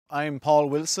I'm Paul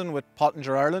Wilson with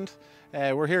PÖTTINGER Ireland.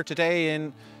 We're here today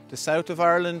in the south of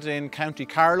Ireland in County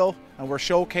Carlow, and we're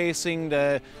showcasing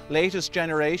the latest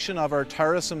generation of our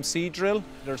TERRASEM seed drill.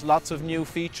 There's lots of new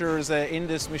features in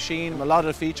this machine. A lot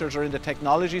of features are in the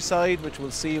technology side, which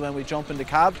we'll see when we jump in the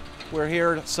cab. We're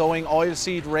here sowing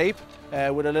oilseed rape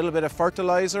with a little bit of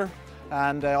fertiliser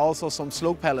and also some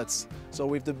slug pellets. So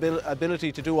we've the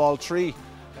ability to do all three.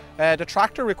 The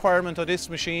tractor requirement of this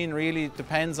machine really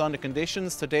depends on the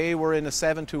conditions. Today we're in a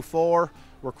 724,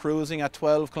 we're cruising at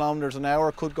 12 kilometers an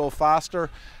hour, could go faster,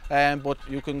 but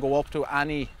you can go up to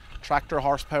any tractor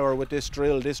horsepower with this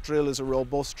drill. This drill is a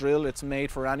robust drill, it's made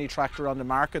for any tractor on the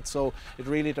market, so it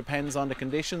really depends on the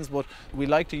conditions, but we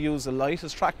like to use the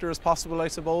lightest tractor as possible, I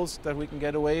suppose, that we can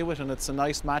get away with, and it's a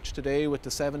nice match today with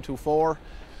the 724.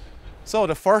 So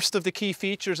the first of the key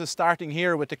features is starting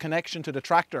here with the connection to the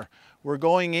tractor. We're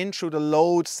going in through the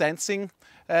load sensing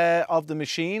of the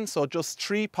machine, so just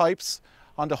 3 pipes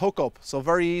on the hookup, so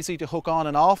very easy to hook on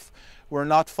and off. We're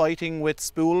not fighting with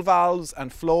spool valves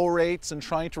and flow rates and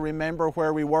trying to remember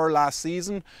where we were last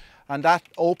season, and that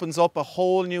opens up a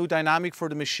whole new dynamic for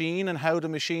the machine and how the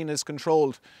machine is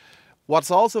controlled.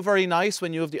 What's also very nice,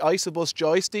 when you have the Isobus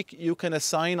joystick, you can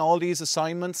assign all these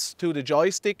assignments to the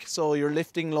joystick. So your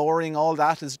lifting, lowering, all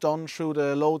that is done through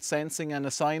the load sensing and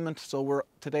assignment. So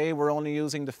today we're only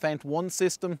using the Fent 1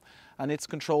 system, and it's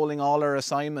controlling all our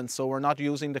assignments. So we're not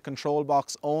using the control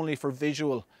box only for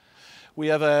visual. We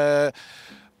have a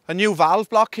new valve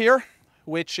block here,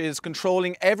 which is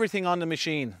controlling everything on the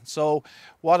machine. So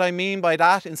what I mean by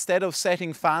that, instead of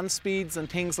setting fan speeds and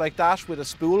things like that with a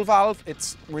spool valve,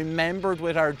 it's remembered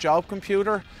with our job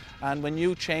computer, and when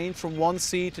you change from one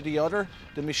seed to the other,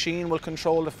 the machine will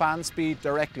control the fan speed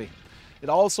directly. It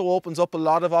also opens up a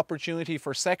lot of opportunity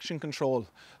for section control.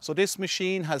 So this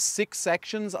machine has 6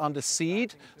 sections on the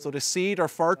seed, so the seed or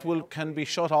fert can be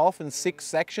shut off in 6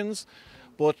 sections,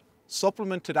 but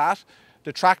supplement to that,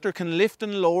 the tractor can lift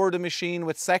and lower the machine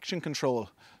with section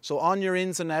control. So on your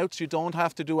ins and outs, you don't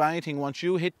have to do anything. Once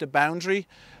you hit the boundary,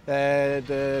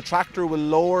 the tractor will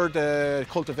lower the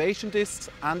cultivation discs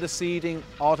and the seeding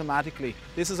automatically.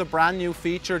 This is a brand new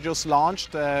feature just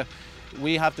launched.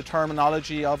 We have the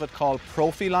terminology of it called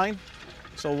Profiline.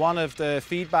 So one of the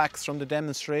feedbacks from the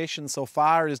demonstration so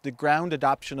far is the ground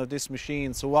adaptation of this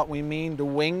machine. So what we mean, the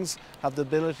wings have the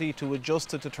ability to adjust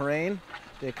to the terrain.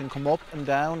 They can come up and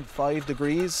down 5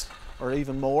 degrees or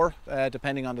even more,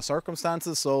 depending on the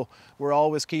circumstances. So we're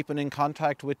always keeping in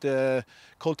contact with the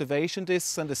cultivation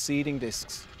discs and the seeding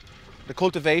discs. The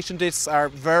cultivation discs are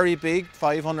very big,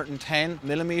 510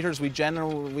 millimeters. We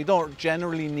don't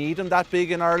generally need them that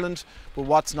big in Ireland, but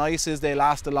what's nice is they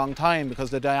last a long time because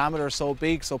the diameter is so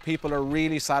big, so people are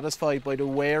really satisfied by the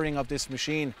wearing of this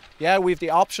machine. Yeah, we've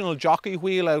the optional jockey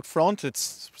wheel out front.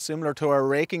 It's similar to our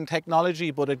raking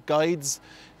technology, but it guides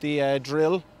the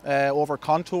drill over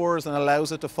contours and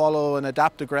allows it to follow and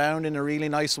adapt the ground in a really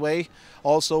nice way.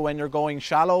 Also, when you're going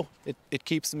shallow, it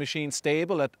keeps the machine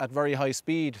stable at very high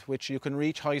speed, which you can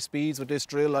reach high speeds with this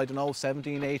drill, I don't know,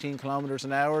 17, 18 kilometers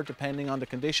an hour, depending on the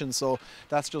conditions. So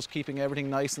that's just keeping everything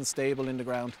nice and stable in the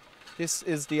ground. This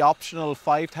is the optional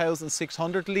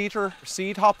 5,600 litre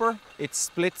seed hopper. It's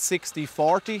split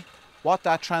 60-40. What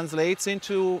that translates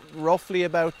into, roughly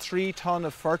about 3 tonne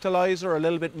of fertiliser, a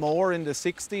little bit more in the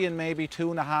 60, and maybe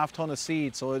 2.5 tonne of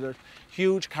seed. So they're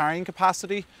huge carrying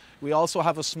capacity. We also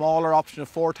have a smaller option of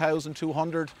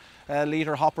 4,200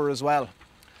 litre hopper as well.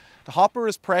 The hopper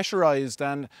is pressurised,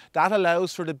 and that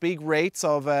allows for the big rates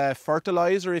of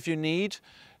fertiliser if you need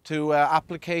to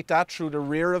applicate that through the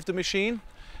rear of the machine.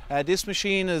 This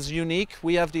machine is unique.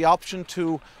 We have the option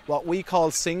to what we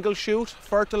call single shoot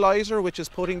fertiliser, which is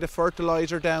putting the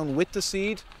fertiliser down with the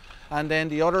seed. And then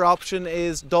the other option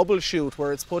is double shoot,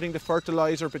 where it's putting the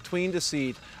fertiliser between the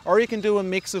seed. Or you can do a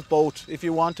mix of both. If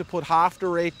you want to put half the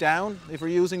rate down, if we're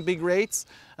using big rates,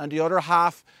 and the other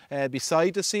half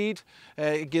beside the seed,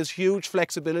 it gives huge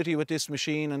flexibility with this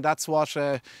machine, and that's what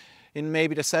in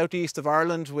maybe the southeast of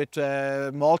Ireland with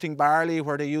malting barley,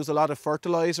 where they use a lot of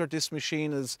fertiliser, this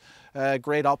machine is a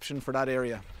great option for that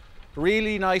area. A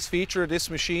really nice feature of this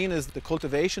machine is the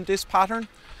cultivation disc pattern,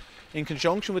 in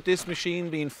conjunction with this machine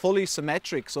being fully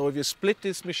symmetric. So if you split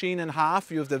this machine in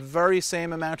half, you have the very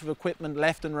same amount of equipment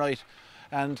left and right.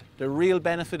 And the real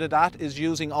benefit of that is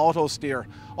using auto steer.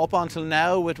 Up until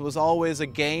now, it was always a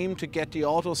game to get the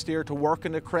auto steer to work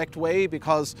in the correct way,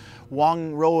 because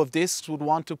one row of discs would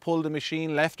want to pull the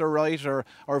machine left or right,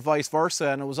 or vice versa,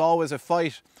 and it was always a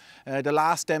fight. The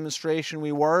last demonstration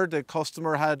the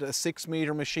customer had a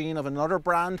 6-metre machine of another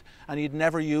brand, and he'd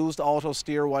never used auto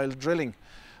steer while drilling.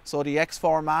 So the X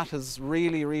format is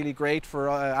really, really great for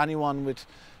anyone with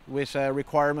with a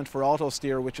requirement for auto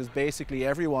steer, which is basically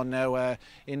everyone now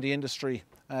in the industry.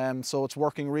 So it's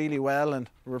working really well, and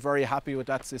we're very happy with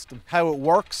that system. How it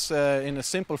works in a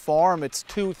simple form, it's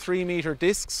 2 3-meter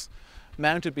discs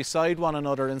mounted beside one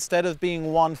another. Instead of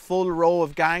being one full row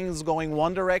of gangs going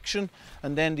one direction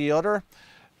and then the other,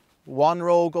 one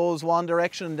row goes one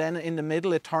direction and then in the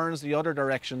middle it turns the other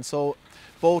direction. So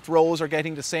both rows are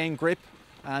getting the same grip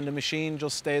and the machine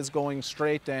just stays going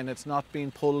straight then. It's not being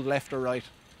pulled left or right.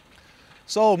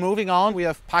 So moving on, we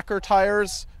have packer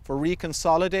tires for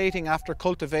reconsolidating after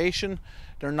cultivation.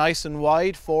 They're nice and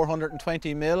wide,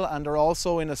 420 mil, and they're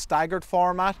also in a staggered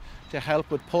format to help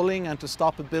with pulling and to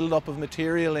stop a build-up of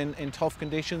material in tough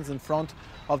conditions in front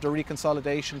of the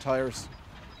reconsolidation tires.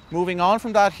 Moving on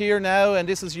from that here now, and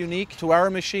this is unique to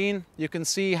our machine, you can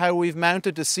see how we've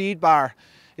mounted the seed bar.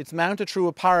 It's mounted through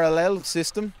a parallel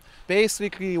system.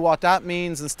 Basically what that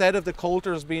means, instead of the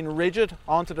coulters being rigid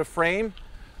onto the frame,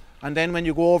 and then when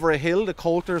you go over a hill, the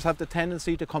coulters have the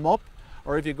tendency to come up,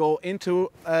 or if you go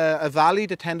into a valley,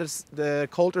 the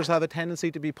coulters have a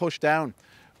tendency to be pushed down.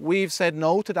 We've said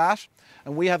no to that,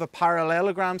 and we have a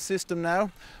parallelogram system now,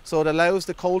 so it allows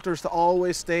the coulters to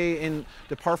always stay in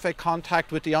the perfect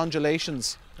contact with the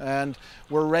undulations. And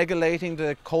we're regulating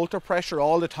the coulter pressure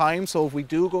all the time, so if we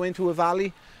do go into a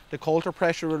valley, the coulter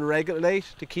pressure will regulate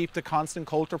to keep the constant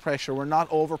coulter pressure. We're not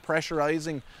over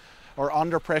pressurizing or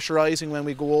under pressurizing when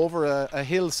we go over a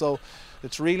hill, so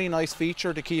it's a really nice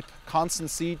feature to keep constant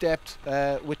seed depth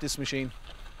with this machine.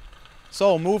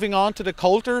 So moving on to the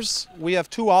coulters, we have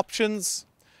two options,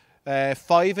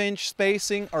 5-inch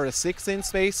spacing or a 6-inch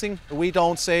spacing. We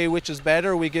don't say which is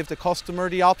better, we give the customer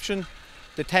the option.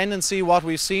 The tendency, what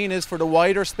we've seen, is for the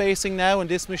wider spacing now, and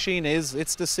this machine it's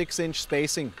the 6-inch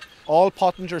spacing. All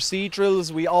Pöttinger seed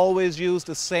drills, we always use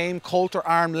the same coulter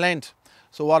arm length.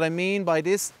 So what I mean by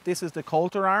this is the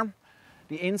coulter arm.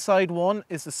 The inside one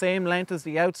is the same length as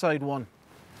the outside one.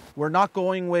 We're not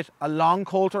going with a long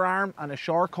coulter arm and a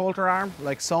short coulter arm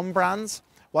like some brands.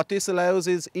 What this allows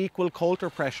is equal coulter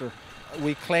pressure.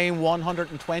 We claim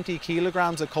 120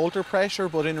 kilograms of coulter pressure,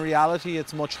 but in reality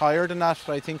it's much higher than that.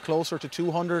 I think closer to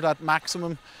 200 at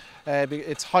maximum.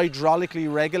 It's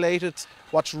hydraulically regulated.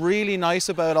 What's really nice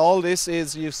about all this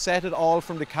is you set it all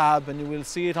from the cab, and you will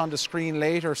see it on the screen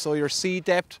later. So your seed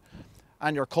depth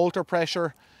and your coulter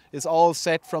pressure is all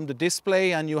set from the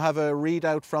display, and you have a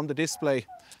readout from the display.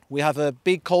 We have a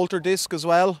big coulter disc as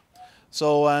well.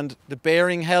 So, and the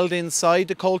bearing held inside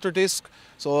the coulter disc.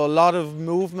 So a lot of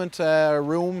movement,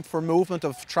 room for movement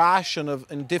of trash and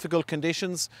in difficult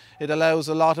conditions. It allows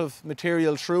a lot of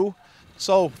material through.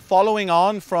 So following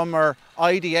on from our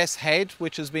IDS head,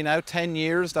 which has been out 10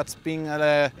 years, that's being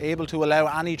able to allow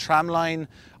any tramline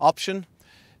option.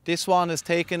 This one has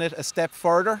taken it a step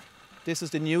further. This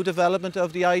is the new development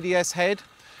of the IDS head,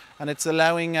 and it's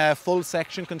allowing full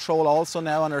section control also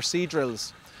now on our seed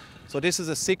drills. So this is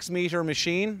a 6-meter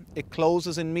machine. It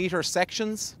closes in meter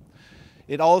sections.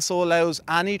 It also allows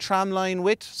any tramline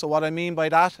width. So what I mean by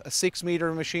that, a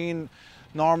 6-meter machine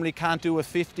normally can't do a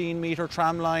 15-meter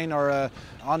tramline or an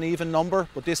uneven number,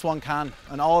 but this one can,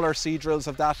 and all our seed drills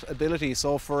have that ability.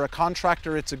 So for a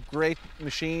contractor, it's a great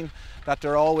machine that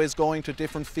they're always going to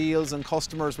different fields and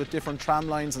customers with different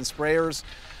tramlines and sprayers.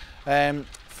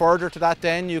 Further to that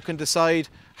then, you can decide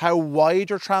how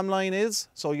wide your tramline is.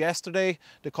 So yesterday,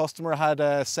 the customer had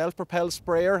a self-propelled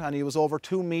sprayer and he was over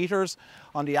 2 meters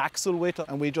on the axle width,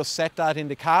 and we just set that in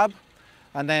the cab.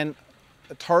 And then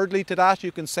thirdly to that,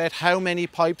 you can set how many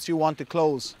pipes you want to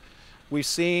close. We've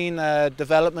seen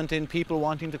development in people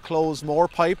wanting to close more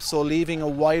pipes, so leaving a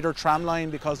wider tramline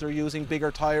because they're using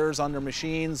bigger tires on their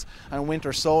machines and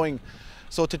winter sowing.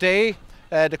 So today,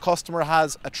 the customer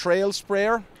has a trail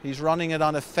sprayer. He's running it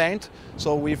on a Fendt,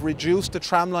 so we've reduced the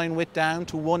tramline width down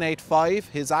to 185,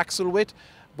 his axle width,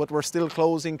 but we're still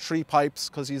closing 3 pipes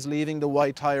because he's leaving the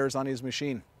wide tires on his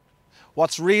machine.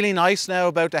 What's really nice now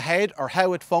about the head, or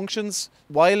how it functions,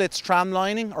 while it's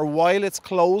tramlining or while it's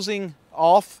closing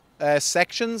off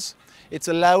sections, it's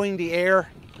allowing the air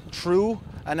through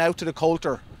and out to the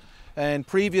coulter. In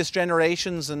previous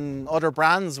generations and other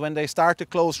brands, when they start to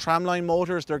close tramline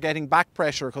motors, they're getting back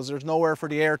pressure because there's nowhere for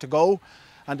the air to go,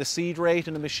 and the seed rate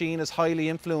in the machine is highly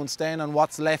influenced then on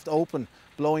what's left open,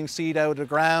 blowing seed out of the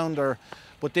ground.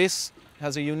 But this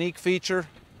has a unique feature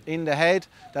in the head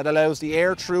that allows the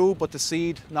air through but the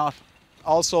seed not.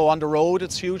 Also on the road,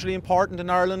 it's hugely important in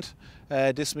Ireland.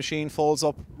 This machine folds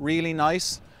up really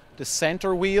nice. The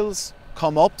centre wheels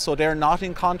come up, so they're not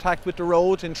in contact with the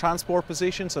road in transport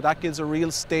position, so that gives a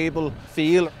real stable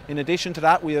feel. In addition to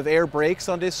that, we have air brakes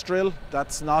on this drill.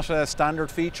 That's not a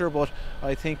standard feature, but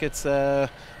I think it's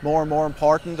more and more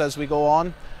important as we go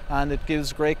on, and it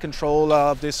gives great control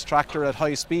of this tractor at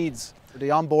high speeds.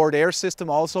 The onboard air system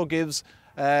also gives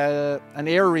an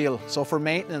air reel, so for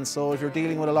maintenance. So if you're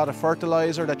dealing with a lot of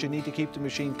fertilizer that you need to keep the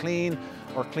machine clean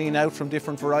or clean out from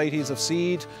different varieties of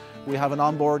seed, we have an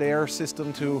onboard air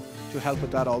system to help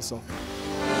with that also.